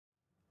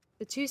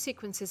The two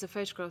sequences of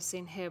photographs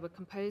seen here were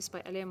composed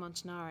by Elio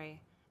Montanari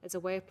as a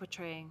way of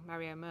portraying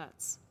Mario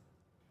Merz.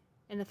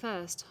 In the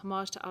first,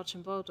 Homage to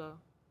Arcimboldo,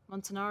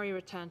 Montanari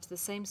returned to the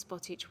same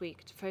spot each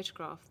week to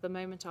photograph the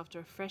moment after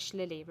a fresh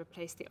lily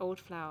replaced the old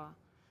flower,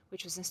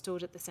 which was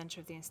installed at the center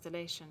of the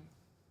installation.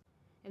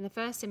 In the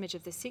first image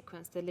of this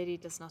sequence, the lily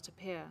does not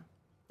appear.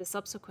 The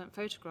subsequent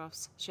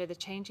photographs show the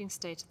changing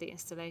state of the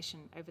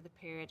installation over the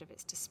period of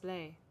its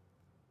display.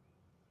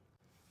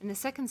 In the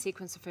second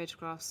sequence of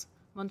photographs,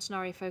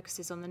 Montanari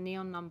focuses on the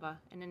neon number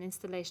in an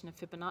installation of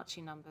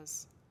Fibonacci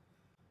numbers.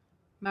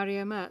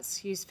 Mario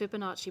Merz used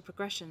Fibonacci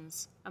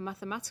progressions, a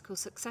mathematical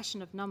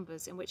succession of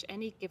numbers in which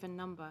any given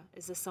number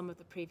is the sum of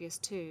the previous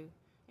two,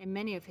 in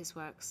many of his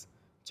works,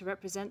 to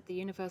represent the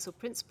universal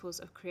principles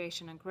of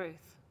creation and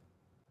growth.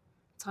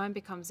 Time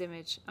becomes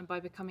image, and by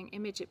becoming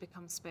image it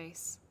becomes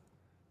space.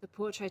 The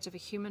portrait of a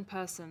human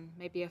person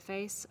may be a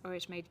face, or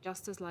it may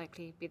just as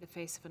likely be the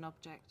face of an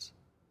object.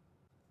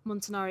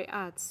 Montanari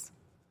adds,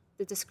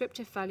 the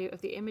descriptive value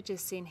of the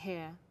images seen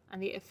here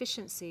and the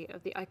efficiency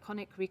of the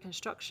iconic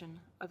reconstruction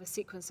of a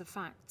sequence of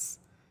facts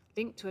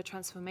linked to a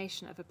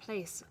transformation of a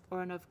place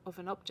or of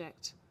an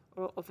object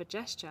or of a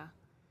gesture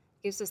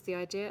gives us the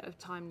idea of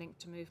time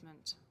linked to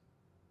movement.